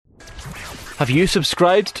Have you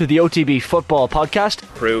subscribed to the OTB Football Podcast?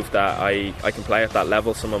 Proved that I can play at that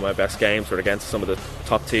level. Some of my best games were against some of the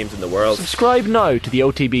top teams in the world. Subscribe now to the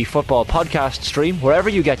OTB Football Podcast stream wherever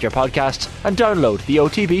you get your podcasts and download the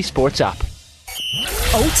OTB Sports app.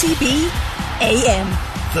 OTB AM.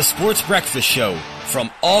 The Sports Breakfast Show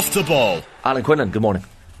from Off the Ball. Alan Quinlan, good morning.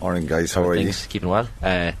 Morning guys, how are you? Keeping well.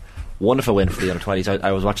 Wonderful win for the under-20s.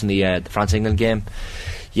 I was watching the France-England game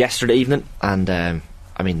yesterday evening, and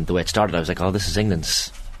I mean, the way it started, I was like, oh, this is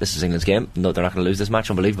England's game. No, they're not going to lose this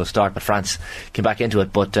match. Unbelievable start, but France came back into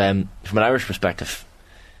it. But from an Irish perspective,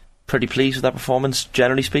 pretty pleased with that performance,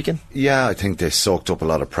 generally speaking. Yeah, I think they soaked up a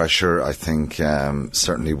lot of pressure. I think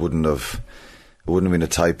certainly wouldn't have been the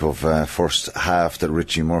type of first half that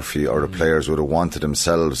Richie Murphy or the players would have wanted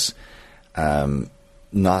themselves. Not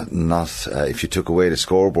if you took away the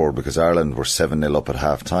scoreboard, because Ireland were 7-0 up at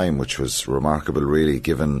half time, which was remarkable really,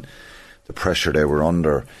 given the pressure they were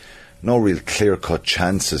under. No real clear-cut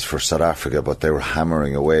chances for South Africa, but they were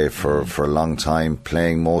hammering away for a long time,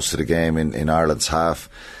 playing most of the game in Ireland's half.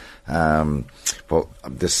 But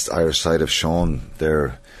this Irish side have shown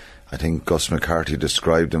I think Gus McCarthy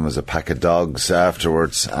described them as a pack of dogs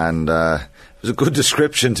afterwards, and it was a good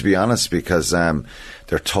description, to be honest, because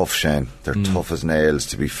they're tough, Shane. They're tough as nails,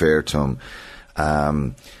 to be fair to them.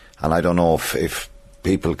 And I don't know if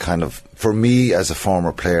people kind of, for me as a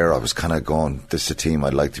former player, I was kind of going, this is a team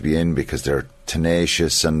I'd like to be in, because they're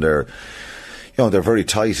tenacious and they're very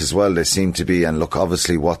tight as well. They seem to be, and look,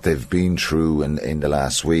 obviously what they've been through in the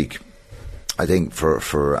last week. I think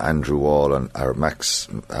for Andrew Wall and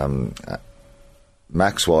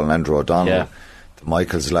Maxwell and Andrew O'Donnell, the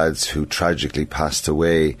Michaels lads who tragically passed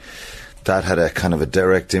away, that had a kind of a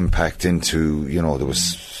direct impact into, there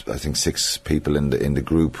was, I think, 6 people in the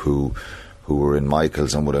group who were in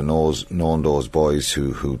Michaels and would have known those boys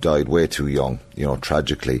who died way too young,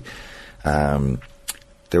 tragically.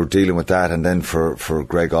 They were dealing with that, and then for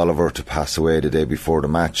Greg Oliver to pass away the day before the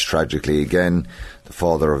match, tragically again, the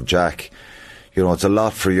father of Jack. It's a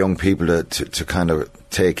lot for young people to kind of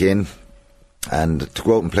take in, and to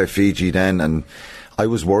go out and play Fiji then. And I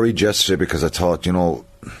was worried yesterday because I thought, in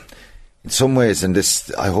some ways, and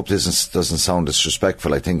this, I hope this doesn't sound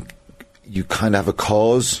disrespectful, I think you kind of have a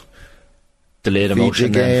cause. Delayed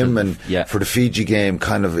emotion game, and for the Fiji game,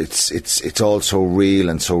 kind of it's all so real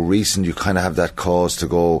and so recent. You kind of have that cause to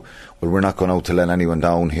go, well, we're not going out to let anyone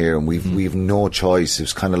down here, and we've no choice. It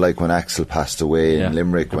was kind of like when Axel passed away in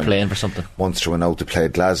Limerick, when playing for something. Munster went out to play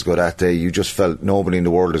at Glasgow that day. You just felt nobody in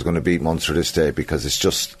the world is going to beat Munster this day, because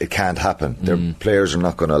it can't happen. Their players are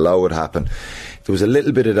not going to allow it to happen. There was a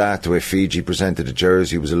little bit of that, the way Fiji presented the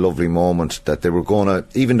jersey. It was a lovely moment that they were going to,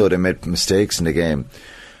 even though they made mistakes in the game.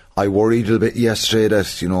 I worried a little bit yesterday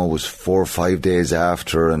that, it was 4 or 5 days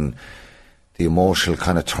after, and the emotional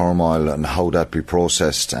kind of turmoil and how that be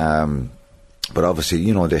processed. But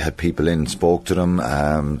obviously, they had people in, spoke to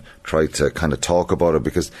them, tried to kind of talk about it,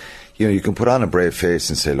 because, you can put on a brave face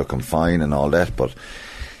and say, look, I'm fine and all that. But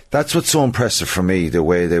that's what's so impressive for me, the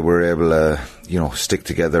way they were able to, stick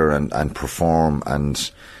together and perform.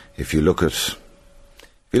 And if you look at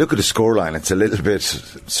the scoreline, it's a little bit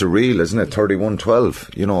surreal, isn't it?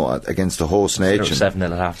 31-12, against the host nation.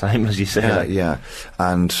 7-0 at half time, as you say. Yeah.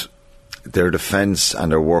 And their defence and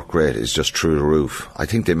their work rate is just through the roof. I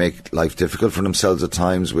think they make life difficult for themselves at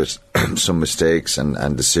times with some mistakes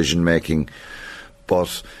and decision making,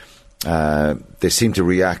 but they seem to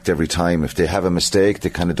react every time. If they have a mistake, they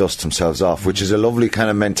kind of dust themselves off, which is a lovely kind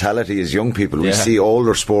of mentality as young people. We see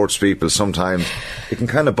older sports people sometimes, it can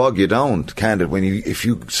kind of bog you down, can't it?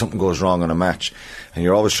 If something goes wrong on a match, and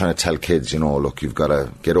you're always trying to tell kids, look, you've got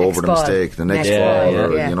to get over the mistake, the next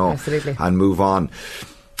ball, absolutely, and move on.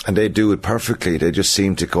 And they do it perfectly. They just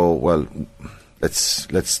seem to go, well, let's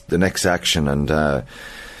the next action. And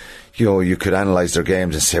you could analyse their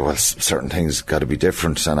games and say, well, certain things got to be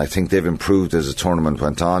different, and I think they've improved as the tournament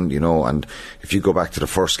went on, and if you go back to the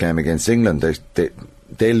first game against England,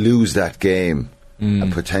 they lose that game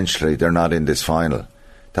and potentially they're not in this final.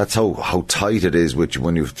 That's how tight it is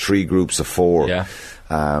when you have 3 groups of 4.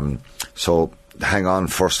 So hang on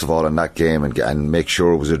first of all in that game and make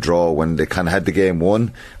sure it was a draw. When they kind of had the game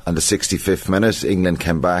won on the 65th minute, England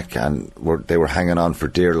came back and they were hanging on for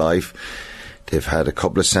dear life. They've had a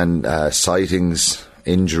couple of sightings,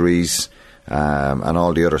 injuries, and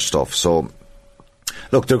all the other stuff. So,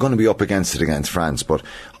 look, they're going to be up against it against France. But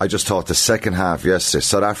I just thought the second half yesterday,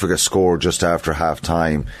 South Africa scored just after half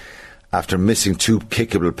time, after missing 2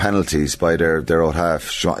 kickable penalties by their out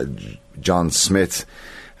half, John Smith,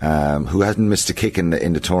 who hadn't missed a kick in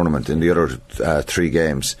the tournament in the other 3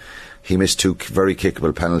 games. he missed 2 very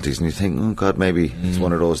kickable penalties, and you think, oh God, maybe it's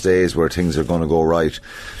one of those days where things are going to go right.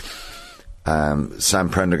 Sam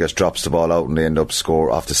Prendergast drops the ball out and they end up score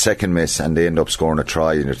off the second miss, and they end up scoring a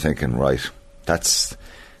try, and you're thinking, right, that's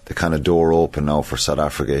the kind of door open now for South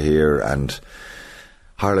Africa here. And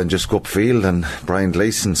Ireland just go upfield, and Brian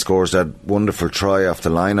Gleeson scores that wonderful try off the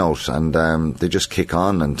line out, and they just kick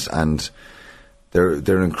on, and they're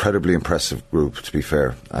an incredibly impressive group, to be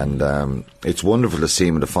fair, and it's wonderful to see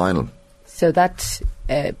them in the final. So that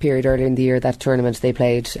period earlier in the year, that tournament they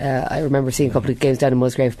played, I remember seeing a couple of games down in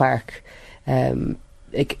Musgrave Park.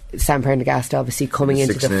 Like Sam Prendergast obviously coming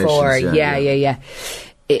into the fore. Yeah.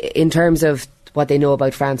 In terms of what they know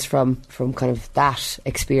about France from kind of that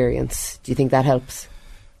experience, do you think that helps?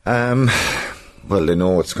 Well, they know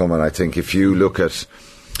what's coming. I think if you look at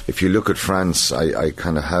France, I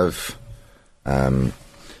kind of have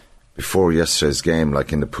before yesterday's game,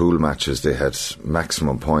 like in the pool matches, they had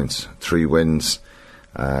maximum points, 3 wins,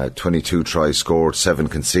 22 tries scored, 7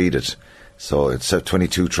 conceded. So it's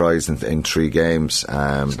 22 tries in 3 games.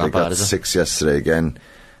 They got 6 yesterday again.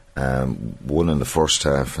 1 in the first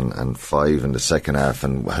half and 5 in the second half,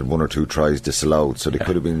 and had 1 or 2 tries disallowed. So they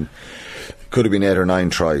could have been 8 or 9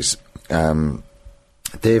 tries.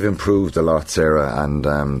 They've improved a lot, Sarah,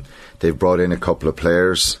 and they've brought in a couple of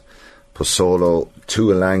players. Posolo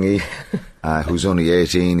Tuolangi, who's only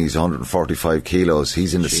 18, he's 145 kilos.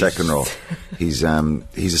 He's in the second row. He's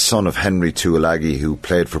a son of Henry Tuolangi, who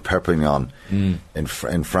played for Perpignan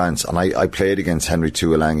in France, and I played against Henry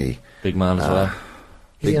Tuolangi. Big man as well.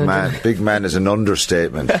 Big man is an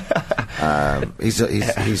understatement.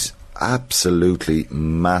 He's absolutely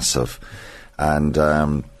massive,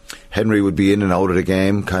 and Henry would be in and out of the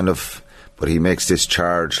game, kind of, but he makes this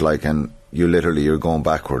charge and you're going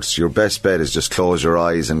backwards. Your best bet is just close your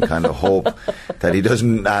eyes and kind of hope that he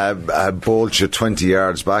doesn't bolt you 20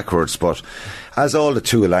 yards backwards. But as all the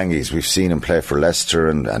Tuolangis, we've seen him play for Leicester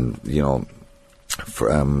and you know,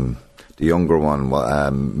 for the younger one,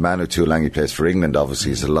 Manu Tuolangi plays for England.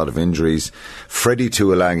 Obviously, he's had a lot of injuries. Freddie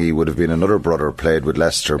Tuolangi would have been another brother, played with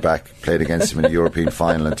Leicester played against him in the European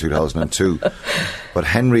final in 2002. But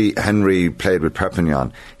Henry played with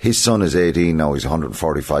Perpignan. His son is 18 now. He's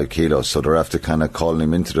 145 kilos, so they're after kind of calling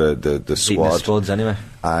him into the squad. Spuds anyway.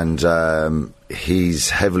 And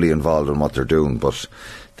he's heavily involved in what they're doing, but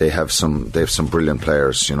they have some brilliant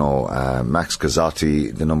players. You know, Max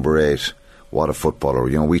Gazzotti, the number 8. What a footballer.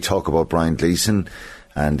 You know, we talk about Brian Gleeson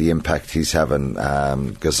and the impact he's having.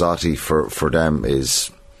 Gazzotti for them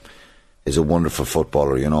is a wonderful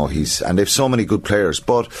footballer, you know. And they've so many good players.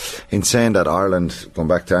 But in saying that, Ireland, going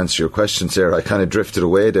back to answer your question, Sarah, I kind of drifted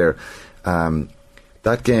away there.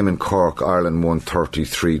 That game in Cork, Ireland won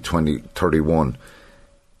 33-31.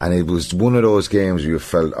 And it was one of those games where you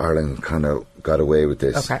felt Ireland kind of got away with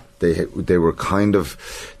this. Okay. They were kind of,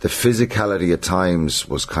 the physicality at times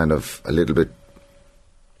was kind of a little bit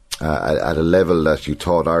at a level that you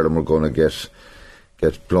thought Ireland were going to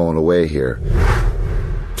get blown away here.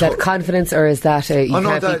 Is that confidence, or is that you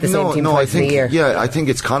can't beat the same team twice in a year? Yeah, I think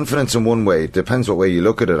it's confidence in one way. It depends what way you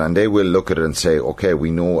look at it, and they will look at it and say, okay, we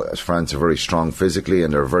know France are very strong physically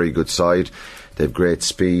and they're a very good side. They've great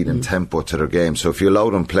speed and tempo to their game. So if you allow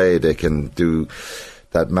them play, they can do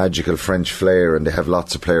that magical French flair, and they have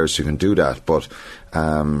lots of players who can do that. But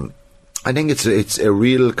I think it's a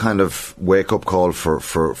real kind of wake-up call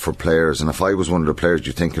for players. And if I was one of the players,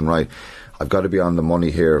 you're thinking, right, I've got to be on the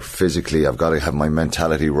money here physically. I've got to have my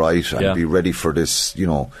mentality right and be ready for this, you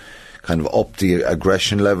know, kind of up the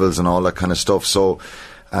aggression levels and all that kind of stuff. So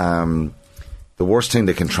the worst thing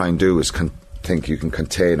they can try and do is think you can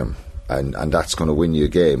contain them. And that's going to win you a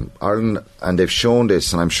game. Ireland, and they've shown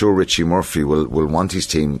this, and I'm sure Richie Murphy will want his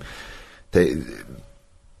team.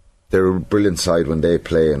 They're a brilliant side when they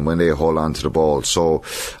play and when they hold on to the ball. So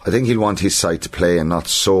I think he'll want his side to play and not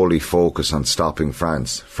solely focus on stopping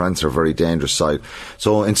France. France are a very dangerous side.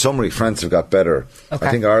 So in summary, France have got better. Okay.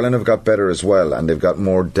 I think Ireland have got better as well, and they've got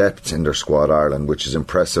more depth in their squad, Ireland, which is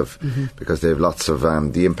impressive because they have lots of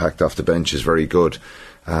the impact off the bench is very good.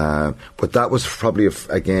 But that was probably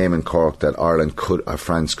a game in Cork that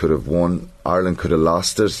France could have won. Ireland could have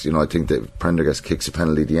lost it. You know, I think that Prendergast kicks a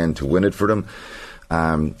penalty at the end to win it for them.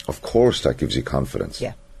 Of course, that gives you confidence.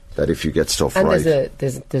 Yeah. That if you get stuff and right,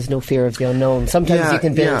 there's no fear of the unknown. Sometimes you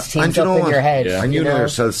can build teams up in your head. Yeah. And you know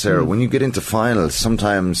yourself, Sarah, when you get into finals,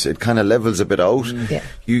 sometimes it kind of levels a bit out. Yeah.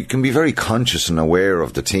 You can be very conscious and aware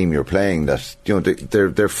of the team you're playing. That you know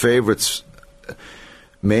they're favourites.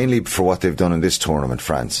 Mainly for what they've done in this tournament,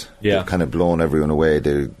 France. Yeah. They've kind of blown everyone away.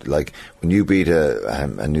 They like when you beat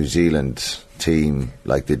a New Zealand team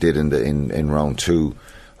like they did in round 2.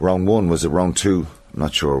 Round 1, was it round 2? I'm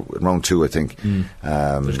not sure. Round 2, I think.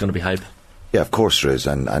 There's going to be hype. Yeah, of course there is,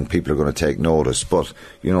 and people are going to take notice. But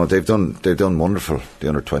they've done wonderful, the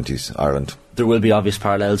under-20s Ireland. There will be obvious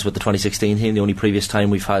parallels with the 2016 team. The only previous time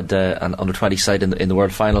we've had an under-20 side in the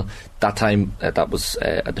World Final. That time that was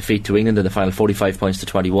a defeat to England in the final, 45 points to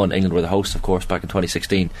 21. England were the hosts, of course, back in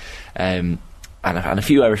 2016. And a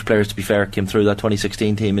few Irish players, to be fair, came through that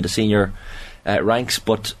 2016 team in the senior ranks.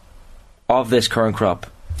 But of this current crop,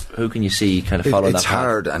 who can you see kind of following that path? It's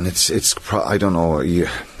hard, and it's I don't know.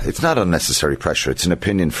 It's not unnecessary pressure. It's an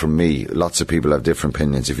opinion from me. Lots of people have different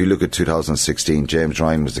opinions. If you look at 2016, James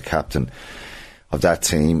Ryan was the captain of that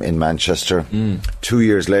team in Manchester. 2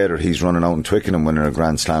 years later, he's running out in Twickenham winning a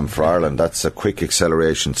Grand Slam for Ireland. That's a quick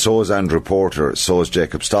acceleration. So is Andrew Porter. So is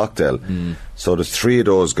Jacob Stockdale. So there's 3 of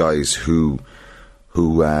those guys who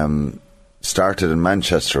started in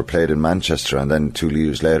Manchester, played in Manchester, and then 2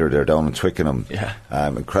 years later they're down in Twickenham.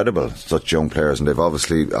 Incredible, such young players, and they've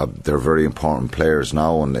obviously they're very important players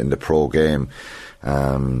now in the pro game.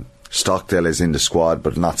 Stockdale is in the squad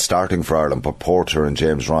but not starting for Ireland, but Porter and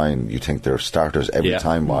James Ryan, you think they're starters every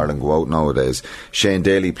time Ireland go out nowadays. Shane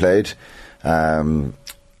Daly played,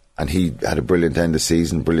 and he had a brilliant end of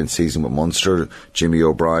season, brilliant season with Munster. Jimmy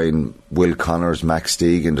O'Brien, Will Connors, Max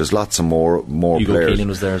Deegan, there's lots of more Hugo players. Quinlan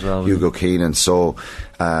was there as well. Hugo Quinlan. So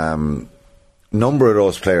number of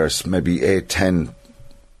those players, maybe 8-10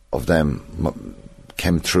 of them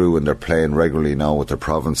came through, and they're playing regularly now with their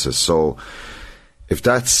provinces. So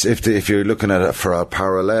if you're looking at it for a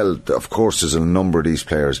parallel, of course there's a number of these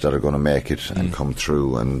players that are going to make it and come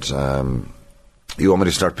through. And you want me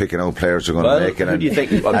to start picking out players who are going to make it? Who do you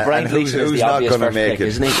think? Well, Brian Gleeson is the obvious first pick,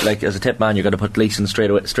 isn't he? Like, as a tip man, you're going to put Gleeson straight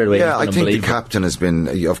away. Yeah, I think the captain has been,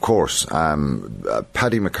 of course,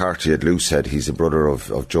 Paddy McCarthy at Loosehead. He's a brother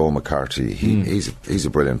of Joe McCarthy. He's a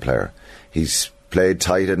brilliant player. He's played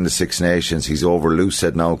tight head in the Six Nations. He's over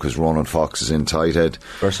Loosehead now because Ronan Fox is in tight head.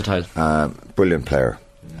 Versatile. Brilliant player.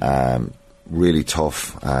 Really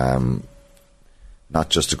tough. Not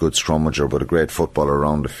just a good scrummager, but a great footballer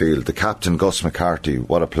around the field. The captain, Gus McCarthy,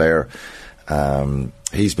 what a player.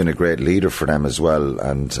 He's been a great leader for them as well.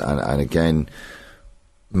 And again,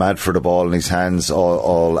 mad for the ball in his hands,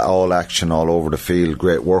 all action all over the field,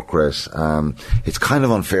 great work rate. It's kind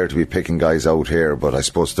of unfair to be picking guys out here, but I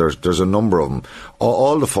suppose there's a number of them.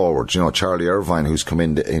 All the forwards, Charlie Irvine, who's come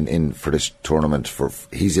in for this tournament,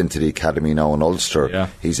 he's into the academy now in Ulster. Yeah.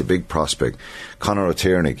 He's a big prospect. Conor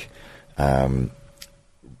O'Tiernig,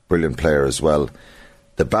 brilliant player as well.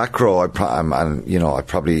 The back row, I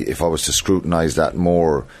probably, if I was to scrutinise that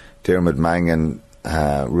more, Dermot Mangan,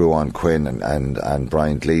 Ruan Quinn and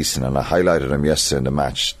Brian Gleeson, and I highlighted them yesterday in the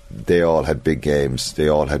match. They all had big games. They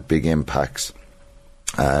all had big impacts.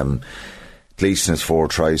 Gleeson has 4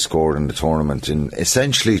 tries scored in the tournament in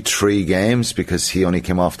essentially 3 games, because he only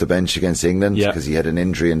came off the bench against England because he had an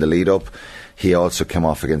injury in the lead up. He also came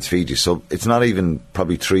off against Fiji, so it's not even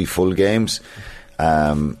probably 3 full games.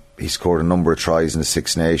 He scored a number of tries in the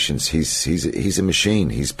Six Nations. He's a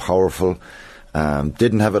machine. He's powerful.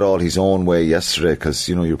 Didn't have it all his own way yesterday, because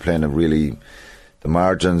you're playing the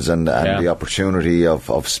margins and the opportunity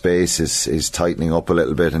of space is tightening up a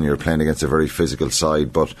little bit, and you're playing against a very physical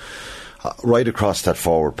side. But right across that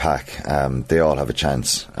forward pack, they all have a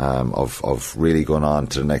chance of really going on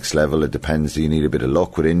to the next level. It depends. Do you need a bit of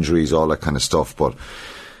luck with injuries, all that kind of stuff? But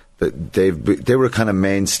they were a kind of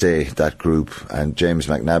mainstay, that group, and James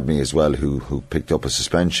McNabney as well, who picked up a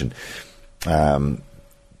suspension.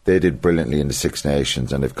 They did brilliantly in the Six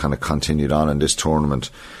Nations, and they've kind of continued on in this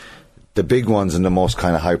tournament. The big ones and the most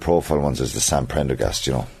kind of high profile ones is the Sam Prendergast,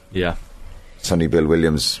 Yeah. Sonny Bill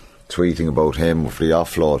Williams tweeting about him for the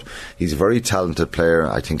offload. He's a very talented player.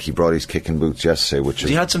 I think he brought his kicking boots yesterday,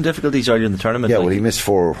 he had some difficulties earlier in the tournament. Yeah, well, he missed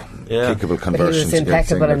 4 kickable conversions. But he was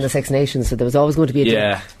impeccable in the Six Nations, so there was always going to be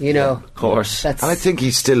a of course. And I think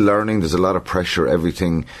he's still learning. There's a lot of pressure,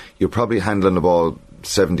 everything. You're probably handling the ball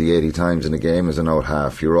 70, 80 times in a game as an out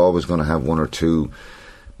half. You're always going to have 1 or 2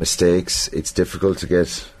 mistakes. It's difficult to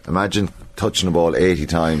get. Imagine touching the ball 80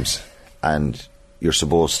 times and you're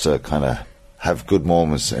supposed to kind of have good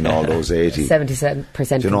moments in all those 80. 77%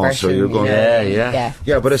 conversion. So you're going, yeah.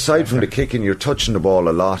 But aside from the kicking, you're touching the ball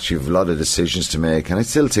a lot. You've a lot of decisions to make, and I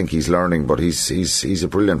still think he's learning. But he's a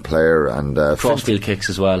brilliant player, and crossfield kicks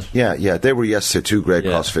as well. Yeah, they were yesterday 2 great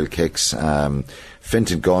crossfield kicks.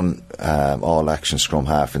 Fintan Gunn, all action scrum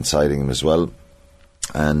half inside him as well,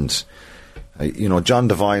 and John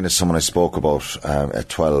Devine is someone I spoke about at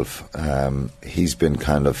 12. He's been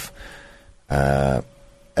kind of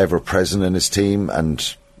ever present in his team,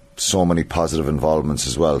 and so many positive involvements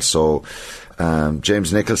as well. So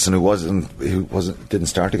James Nicholson, who didn't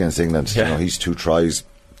start against England, he's 2 tries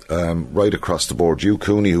right across the board.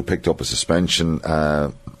 U20, who picked up a suspension,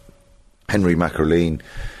 Henry McErleen.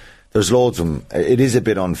 There's loads of them. It is a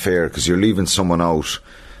bit unfair because you're leaving someone out.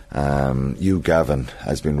 Gavin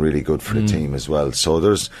has been really good for the team as well. So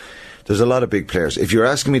there's a lot of big players. If you're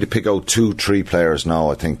asking me to pick out 2-3 players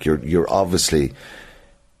now, I think you're obviously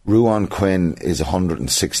Ruan Quinn is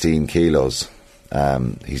 116 kilos.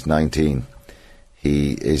 He's 19.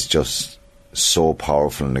 He is just so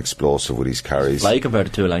powerful and explosive with his carries. Like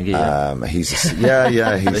compared to Tuolangi, he's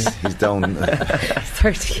down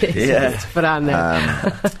 30 kilos put on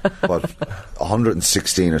there. But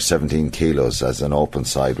 116 or 17 kilos as an open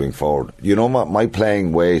side wing forward. You know, my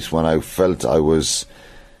playing weight when I felt I was,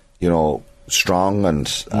 strong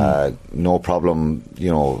and no problem,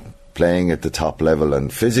 playing at the top level,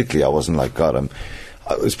 and physically I wasn't like God.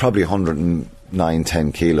 I was probably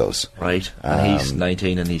 109-10 kilos. Right, and he's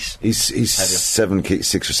 19 and he's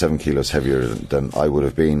 6 or 7 kilos heavier than I would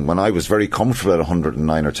have been when I was very comfortable at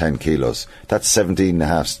 109 or 10 kilos. That's 17 and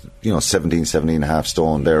a half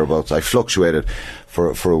stone thereabouts. I fluctuated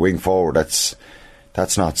for a wing forward. That's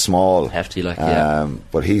not small. Hefty,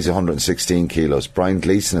 but he's 116 kilos. Brian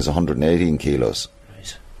Gleeson is 118 kilos.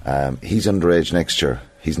 Right. He's underage next year.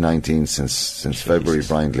 He's 19 since February,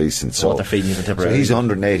 Brian Gleeson. So he's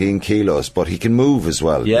 118 kilos, but he can move as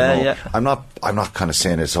well. Yeah. I'm not kind of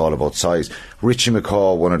saying it's all about size. Richie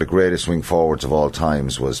McCaw, one of the greatest wing forwards of all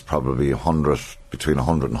times, was probably between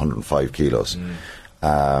 100 and 105 kilos.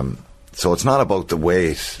 So it's not about the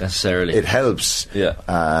weight necessarily. It helps,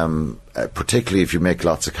 particularly if you make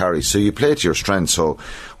lots of carries. So you play to your strength. So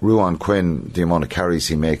Ruan Quinn, the amount of carries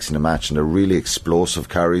he makes in a match, and they're really explosive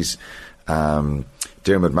carries.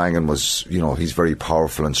 Dermot Mangan was, he's very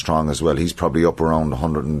powerful and strong as well. He's probably up around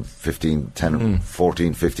 14,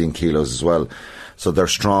 15 kilos as well. So they're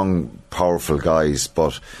strong, powerful guys,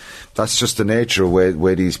 but that's just the nature of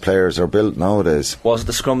way these players are built nowadays. Was it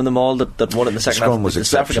the scrum in the maul that won it in the second half? Scrum was the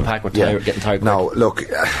South African pack were getting tired quick. Now, look,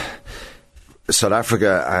 South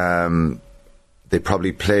Africa, they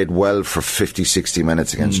probably played well for 50, 60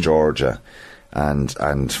 minutes against Georgia.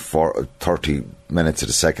 And for 30 minutes of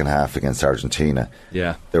the second half against Argentina.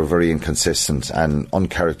 Yeah. They were very inconsistent and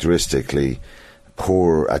uncharacteristically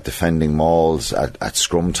poor at defending mauls at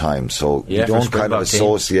scrum time. So you don't kind of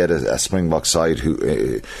associate a Springbok side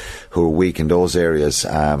who are weak in those areas.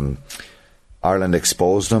 Ireland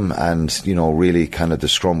exposed them, and really kind of the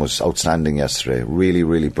scrum was outstanding yesterday. Really,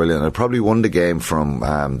 really brilliant. I probably won the game from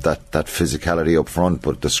that physicality up front,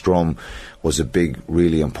 but the scrum was a big,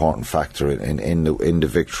 really important factor in the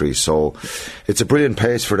victory. So it's a brilliant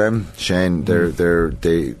pace for them, Shane.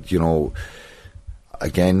 They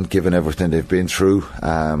again, given everything they've been through,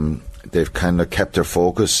 they've kind of kept their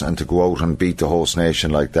focus, and to go out and beat the host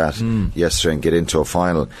nation like that yesterday and get into a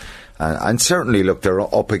final. And certainly, look, they're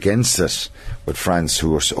up against it with France,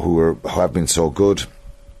 who have been so good,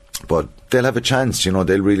 but they'll have a chance. They'll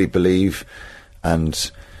really believe,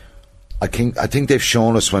 and I think they've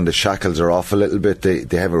shown us when the shackles are off a little bit,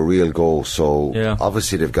 they have a real go. So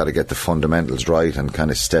obviously they've got to get the fundamentals right and kind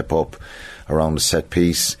of step up around the set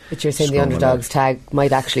piece. But you're saying the underdogs tag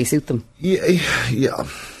might actually suit them? Yeah,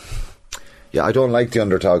 I don't like the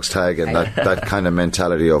underdogs tag and that kind of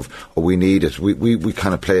mentality of, we need it. We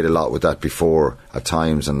kind of played a lot with that before at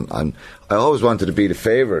times, and I always wanted to be the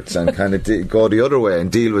favourites and kind of go the other way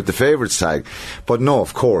and deal with the favourites tag. But no,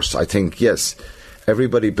 of course, I think, yes,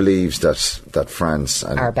 everybody believes that France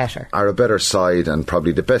are a better side and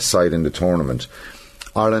probably the best side in the tournament.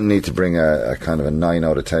 Ireland need to bring a kind of a 9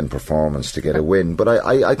 out of 10 performance to get a win. But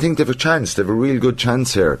I think they have a chance. They have a real good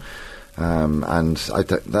chance here. And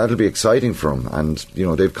that'll be exciting for them. And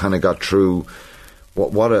they've kind of got through.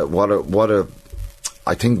 What a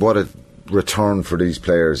return for these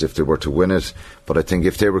players if they were to win it. But I think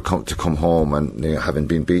if they were to come home and having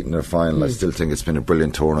been beaten in their final, I still think it's been a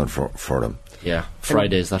brilliant tournament for them. Yeah,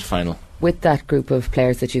 Friday is that final. With that group of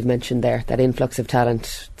players that you've mentioned there, that influx of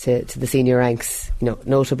talent to the senior ranks,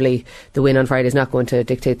 notably the win on Friday is not going to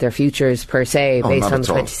dictate their futures per se, based on the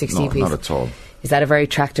 2016 piece. Not at all. Is that a very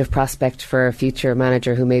attractive prospect for a future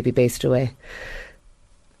manager who may be based away?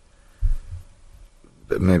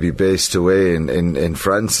 Maybe based away in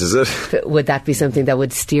France, is it? Would that be something that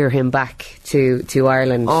would steer him back to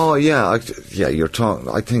Ireland? Oh yeah, you're talking.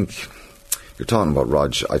 I think you're talking about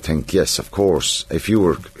Rog. I think yes, of course. If he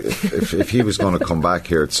was going to come back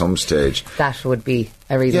here at some stage, that would be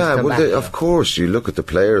a reason to come back. Of course, you look at the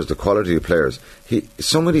players, the quality of players.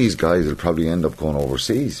 Some of these guys will probably end up going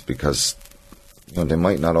overseas because they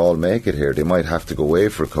might not all make it here. They might have to go away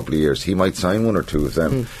for a couple of years. He might sign one or two of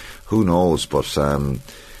them. Who knows? But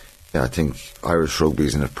I think Irish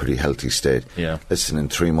rugby's in a pretty healthy state. Yeah. Listen, in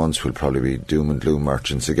 3 months we'll probably be doom and gloom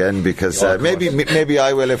merchants again, because maybe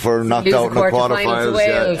I will if we're knocked out in the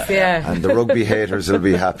quarterfinals. And the rugby haters will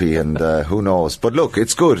be happy, and who knows? But look,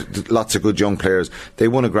 it's good. Lots of good young players. They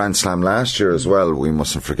won a Grand Slam last year as well, we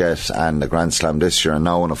mustn't forget, and a Grand Slam this year, and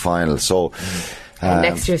now in a final. So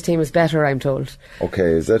next year's team is better, I'm told.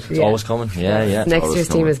 Okay, is it? It's always coming. Yeah. Next year's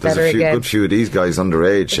team is better again. There's a good few of these guys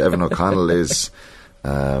underage. Evan O'Connell is.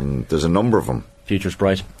 There's a number of them. Future's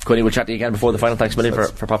bright. Quinny, we'll chat to you again before the final. Thanks a million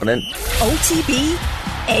for popping in. OTB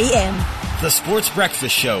AM. The Sports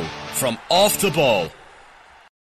Breakfast Show from Off the Ball.